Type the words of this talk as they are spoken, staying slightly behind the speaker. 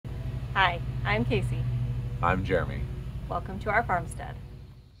Hi, I'm Casey. I'm Jeremy. Welcome to our farmstead.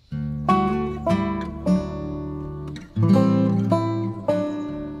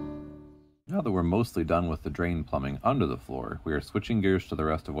 Now that we're mostly done with the drain plumbing under the floor, we are switching gears to the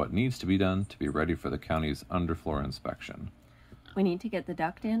rest of what needs to be done to be ready for the county's underfloor inspection. We need to get the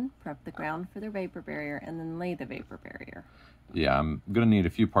duct in, prep the ground for the vapor barrier, and then lay the vapor barrier. Yeah, I'm going to need a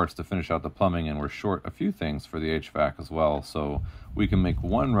few parts to finish out the plumbing, and we're short a few things for the HVAC as well, so we can make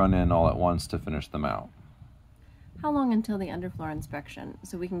one run in all at once to finish them out. How long until the underfloor inspection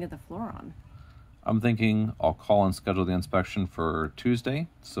so we can get the floor on? I'm thinking I'll call and schedule the inspection for Tuesday,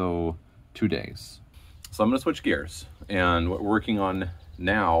 so 2 days. So I'm going to switch gears, and what we're working on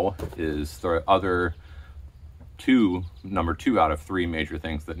now is the other number two out of three major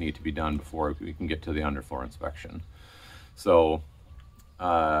things that need to be done before we can get to the underfloor inspection. So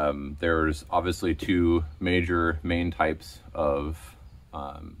there's obviously two major main types of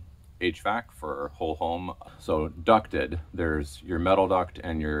HVAC for whole home. So ducted, there's your metal duct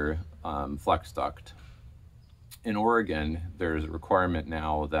and your flex duct. In Oregon, there's a requirement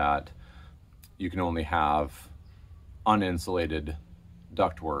now that you can only have uninsulated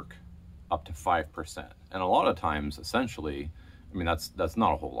ductwork up to 5%. And a lot of times, essentially, I mean, that's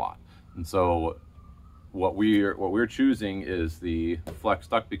not a whole lot. And so what we're choosing is the flex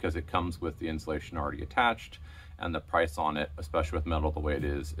duct because it comes with the insulation already attached, and the price on it, especially with metal the way it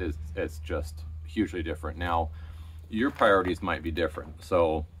is it's just hugely different. Now, your priorities might be different.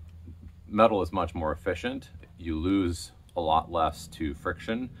 So metal is much more efficient. You lose a lot less to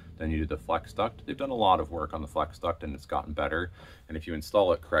friction than you do the flex duct. They've done a lot of work on the flex duct and it's gotten better. And if you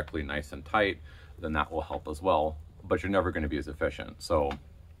install it correctly, nice and tight, then that will help as well, but you're never going to be as efficient. So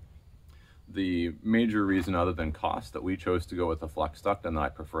the major reason other than cost that we chose to go with the flex duct, and that I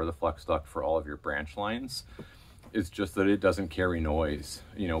prefer the flex duct for all of your branch lines, is just that it doesn't carry noise.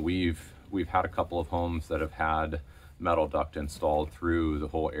 You know, we've had a couple of homes that have had metal duct installed through the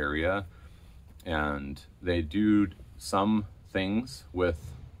whole area, and they do some things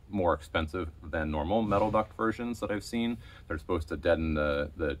with more expensive than normal metal duct versions that I've seen. They're supposed to deaden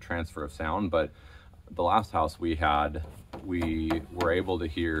the transfer of sound, but the last house we had, we were able to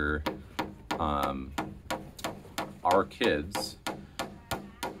hear our kids,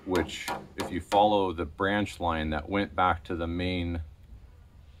 which if you follow the branch line that went back to the main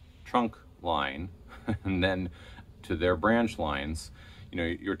trunk line and then to their branch lines, you know,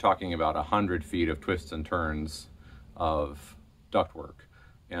 you're talking about 100 feet of twists and turns of ductwork,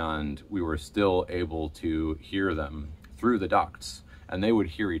 and we were still able to hear them through the ducts, and they would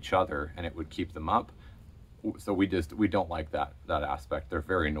hear each other and it would keep them up. So we don't like that aspect. They're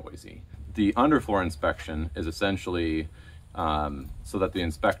very noisy. The underfloor inspection is essentially so that the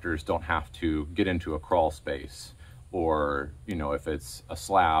inspectors don't have to get into a crawl space, or, you know, if it's a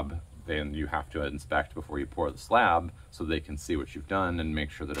slab, then you have to inspect before you pour the slab so they can see what you've done and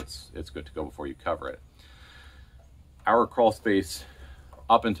make sure that it's good to go before you cover it. Our crawl space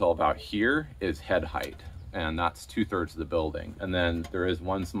up until about here is head height, and that's 2/3 of the building. And then there is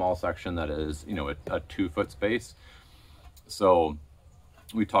one small section that is, you know, a 2-foot space. So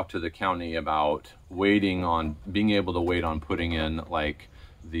we talked to the county about being able to wait on putting in like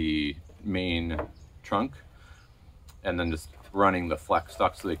the main trunk, and then just running the flex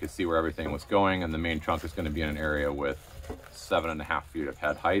duct so they could see where everything was going. And the main trunk is going to be in an area with 7.5 feet of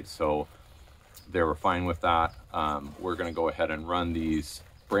head height. So they were fine with that. We're going to go ahead and run these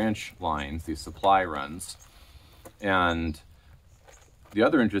branch lines, these supply runs. And the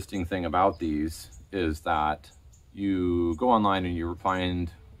other interesting thing about these is that you go online and you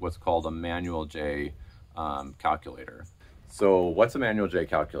find what's called a manual J calculator. So what's a manual J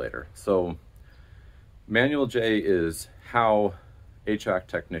calculator? So manual J is how HVAC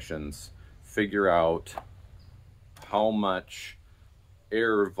technicians figure out how much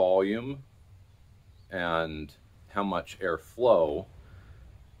air volume and how much air flow,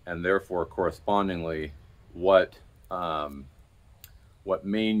 and therefore correspondingly what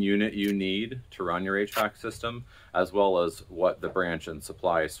main unit you need to run your HVAC system, as well as what the branch and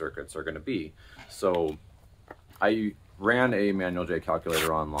supply circuits are going to be. So I ran a manual J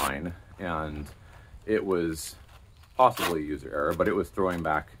calculator online, and it was possibly user error, but it was throwing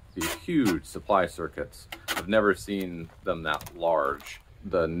back these huge supply circuits. I've never seen them that large.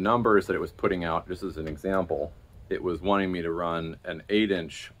 The numbers that it was putting out, just as an example, it was wanting me to run an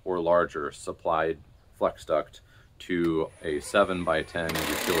 8-inch or larger supplied flex duct to a 7x10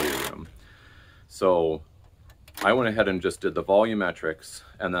 utility room. So I went ahead and just did the volumetrics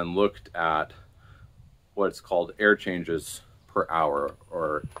and then looked at what's called air changes per hour,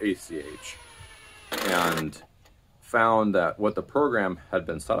 or ACH, and found that what the program had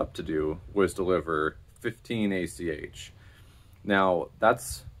been set up to do was deliver 15 ACH. Now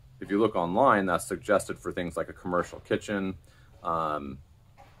that's, if you look online, that's suggested for things like a commercial kitchen,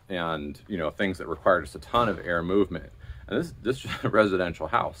 and you know, things that require just a ton of air movement. And this is a residential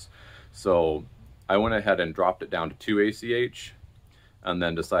house. So I went ahead and dropped it down to 2 ACH, and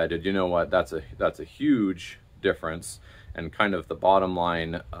then decided, you know what, that's a huge difference. And kind of the bottom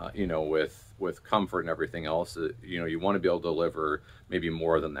line, you know, with comfort and everything else, you know, you want to be able to deliver maybe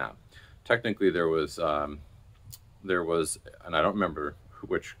more than that. Technically, there was, and I don't remember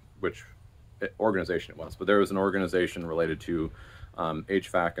which organization it was, but there was an organization related to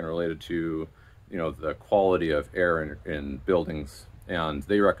HVAC and related to, you know, the quality of air in buildings, and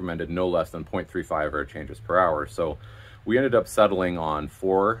they recommended no less than 0.35 air changes per hour. So we ended up settling on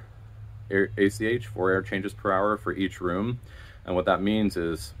 4 ACH, 4 air changes per hour for each room. And what that means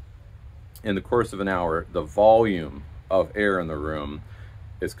is, in the course of an hour, the volume of air in the room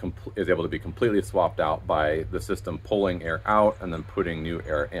is able to be completely swapped out by the system pulling air out and then putting new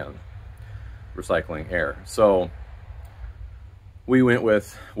air in, recycling air. So we went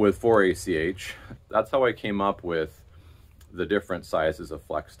with 4 ACH. That's how I came up with the different sizes of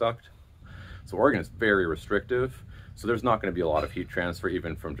flex duct. So Oregon is very restrictive, so there's not going to be a lot of heat transfer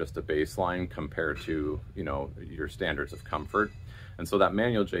even from just a baseline compared to, you know, your standards of comfort. And so that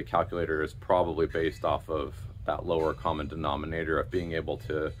manual J calculator is probably based off of that lower common denominator of being able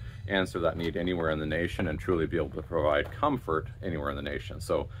to answer that need anywhere in the nation and truly be able to provide comfort anywhere in the nation.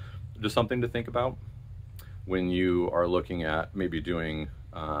 So just something to think about when you are looking at maybe doing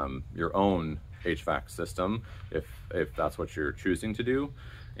your own HVAC system, if that's what you're choosing to do.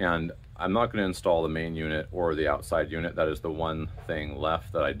 And I'm not going to install the main unit or the outside unit. That is the one thing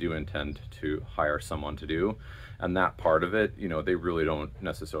left that I do intend to hire someone to do. And that part of it, you know, they really don't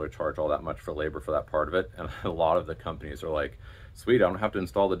necessarily charge all that much for labor for that part of it. And a lot of the companies are like, sweet, I don't have to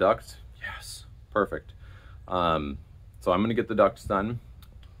install the ducts. Yes, perfect. So I'm going to get the ducts done.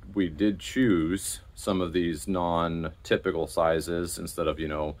 We did choose some of these non-typical sizes instead of, you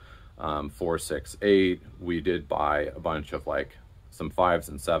know, 4, 6, 8. We did buy a bunch of like some 5s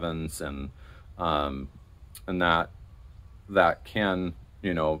and 7s, and that can,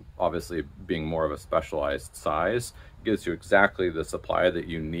 you know, obviously being more of a specialized size, gives you exactly the supply that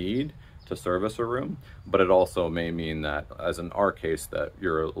you need to service a room. But it also may mean that, as in our case, that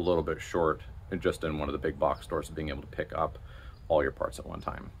you're a little bit short just in one of the big box stores of being able to pick up all your parts at one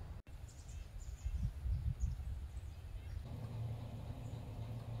time.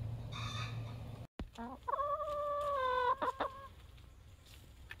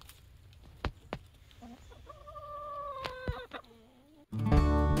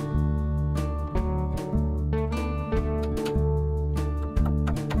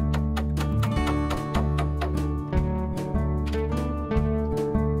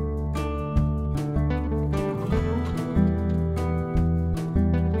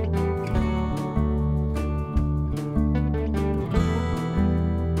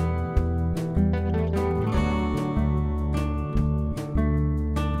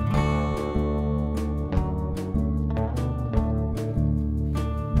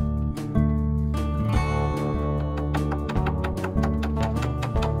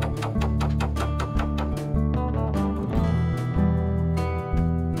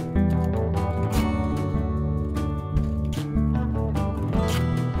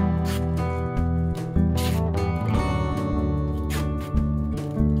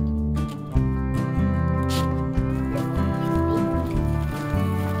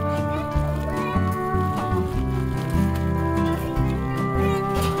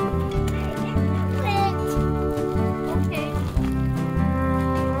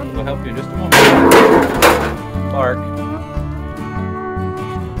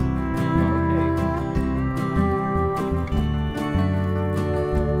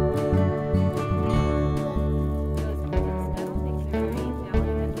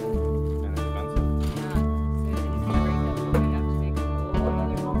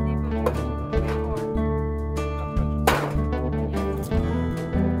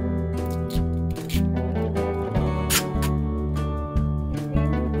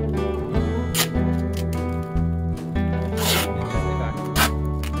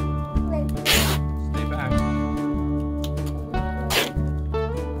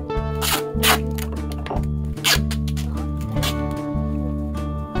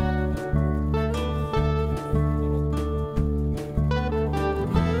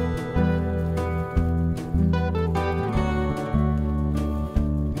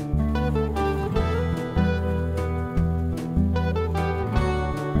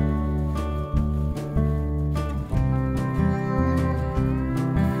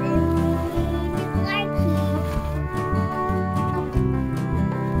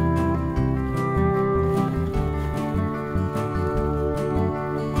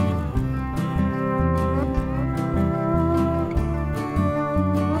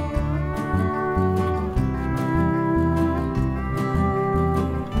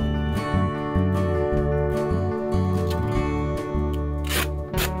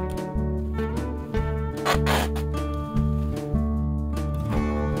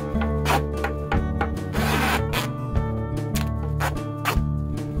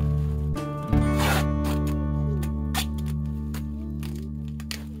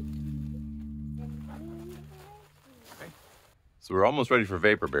 we're almost ready for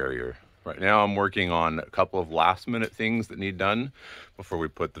vapor barrier. Right now I'm working on a couple of last minute things that need done before we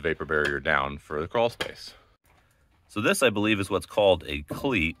put the vapor barrier down for the crawl space. So this, I believe, is what's called a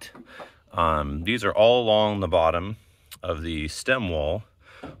cleat. These are all along the bottom of the stem wall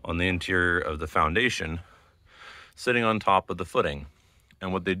on the interior of the foundation, sitting on top of the footing.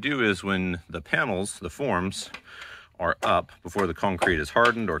 And what they do is when the panels, the forms, are up before the concrete is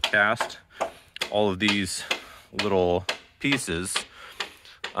hardened or cast, all of these little pieces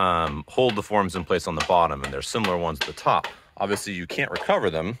hold the forms in place on the bottom, and there's similar ones at the top. Obviously you can't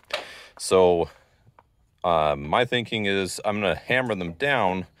recover them, so my thinking is I'm going to hammer them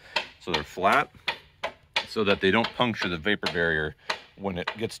down so they're flat, so that they don't puncture the vapor barrier when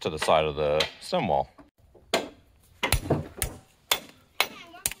it gets to the side of the stem wall.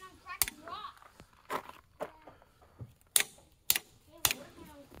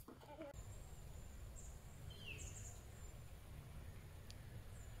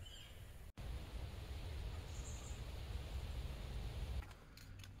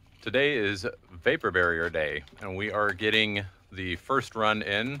 Today is vapor barrier day, and we are getting the first run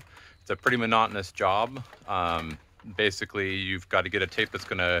in. It's a pretty monotonous job. Basically, you've got to get a tape that's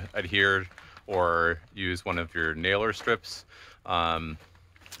going to adhere, or use one of your nailer strips.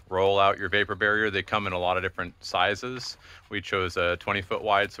 Roll out your vapor barrier. They come in a lot of different sizes. We chose a 20-foot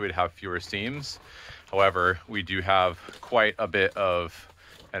wide so we'd have fewer seams. However, we do have quite a bit of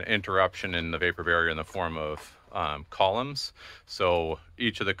an interruption in the vapor barrier in the form of columns. So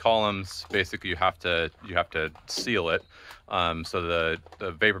each of the columns, basically you have to seal it. So the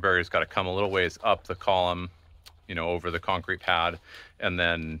vapor barrier's got to come a little ways up the column, you know, over the concrete pad, and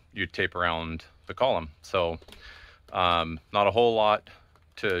then you tape around the column. So not a whole lot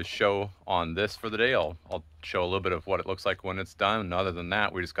to show on this for the day. I'll show a little bit of what it looks like when it's done, and other than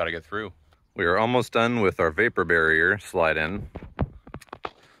that, we just got to get through. We are almost done with our vapor barrier slide in.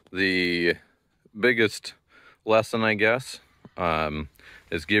 The biggest lesson, I guess,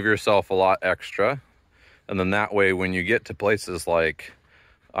 is give yourself a lot extra, and then that way when you get to places like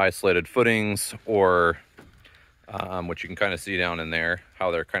isolated footings, or what you can kind of see down in there,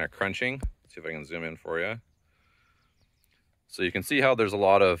 how they're kind of crunching. Let's see if I can zoom in for you. So you can see how there's a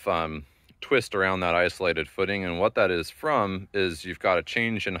lot of twist around that isolated footing, and what that is from is you've got a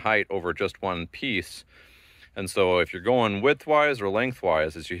change in height over just one piece. And so if you're going widthwise or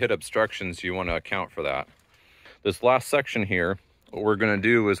lengthwise, as you hit obstructions, you want to account for that. This last section here, what we're going to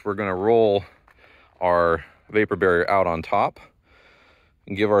do is we're going to roll our vapor barrier out on top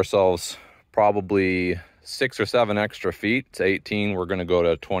and give ourselves probably 6 or 7 extra feet. It's 18. We're going to go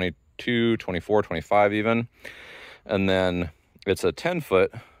to 22, 24, 25 even. And then it's a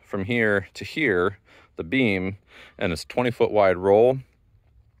 10-foot from here to here, the beam, and it's 20-foot wide roll.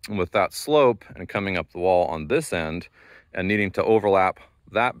 And with that slope and coming up the wall on this end and needing to overlap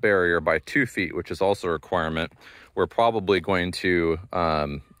that barrier by 2 feet, which is also a requirement, we're probably going to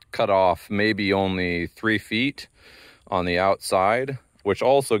cut off maybe only 3 feet on the outside, which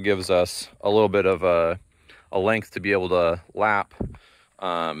also gives us a little bit of a length to be able to lap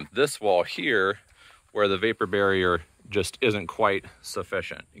this wall here, where the vapor barrier just isn't quite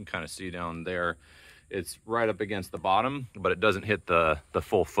sufficient. You can kind of see down there, it's right up against the bottom, but it doesn't hit the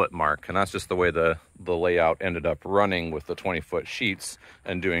full foot mark. And that's just the way the layout ended up running, with the 20-foot sheets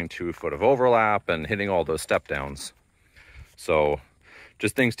and doing 2 foot of overlap and hitting all those step downs. So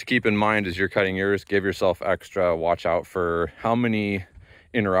just things to keep in mind as you're cutting yours. Give yourself extra, watch out for how many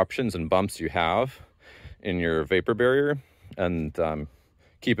interruptions and bumps you have in your vapor barrier, and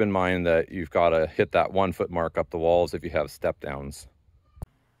keep in mind that you've got to hit that 1 foot mark up the walls if you have step downs.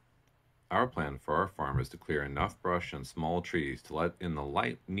 Our plan for our farm is to clear enough brush and small trees to let in the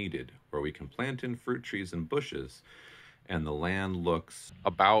light needed, where we can plant in fruit trees and bushes, and the land looks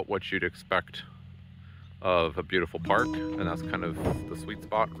about what you'd expect of a beautiful park. And that's kind of the sweet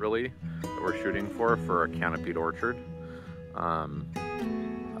spot really that we're shooting for a canopied orchard. A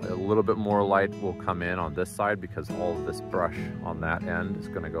little bit more light will come in on this side because all of this brush on that end is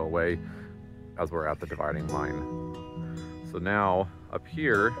going to go away as we're at the dividing line. So now up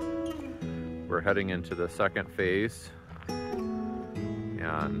here, we're heading into the second phase,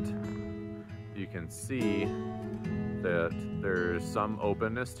 and you can see that there's some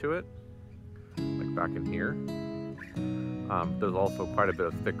openness to it, like back in here. There's also quite a bit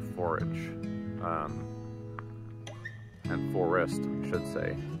of thick forage, and forest, I should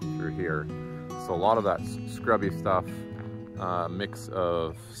say, through here. So a lot of that scrubby stuff, mix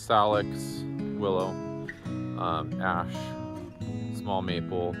of salix, willow, ash, small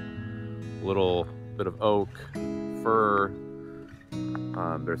maple, little bit of oak, fir,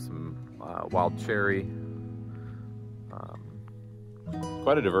 there's some wild cherry,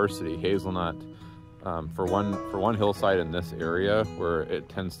 quite a diversity. Hazelnut, for one hillside in this area where it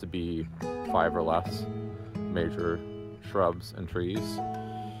tends to be 5 or less major shrubs and trees.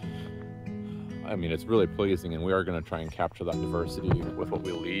 I mean, it's really pleasing, and we are going to try and capture that diversity with what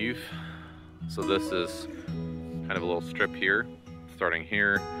we leave. So this is kind of a little strip here, starting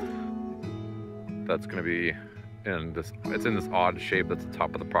here. That's going to be in this, it's in this odd shape that's the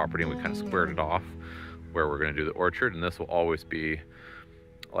top of the property, and we kind of squared it off where we're going to do the orchard. And this will always be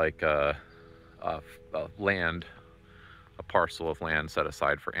like a parcel of land set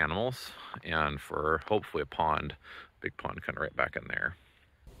aside for animals and for hopefully a pond, big pond kind of right back in there.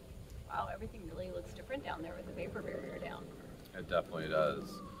 Wow, everything really looks different down there with the vapor barrier down. It definitely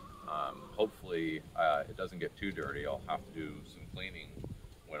does. Hopefully it doesn't get too dirty. I'll have to do some cleaning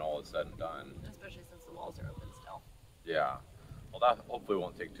when all is said and done. Especially since the walls are open still. Yeah. Well, that hopefully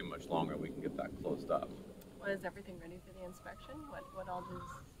won't take too much longer. We can get that closed up. Well, is everything ready for the inspection? What all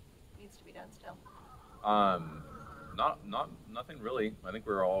needs to be done still? Nothing really. I think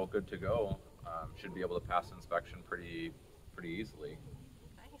we're all good to go. Should be able to pass inspection pretty easily.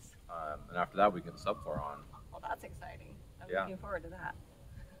 Nice. And after that, we can subfloor on. Well, that's exciting. I'm Yeah. looking forward to that.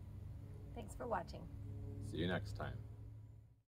 Thanks for watching. See you next time.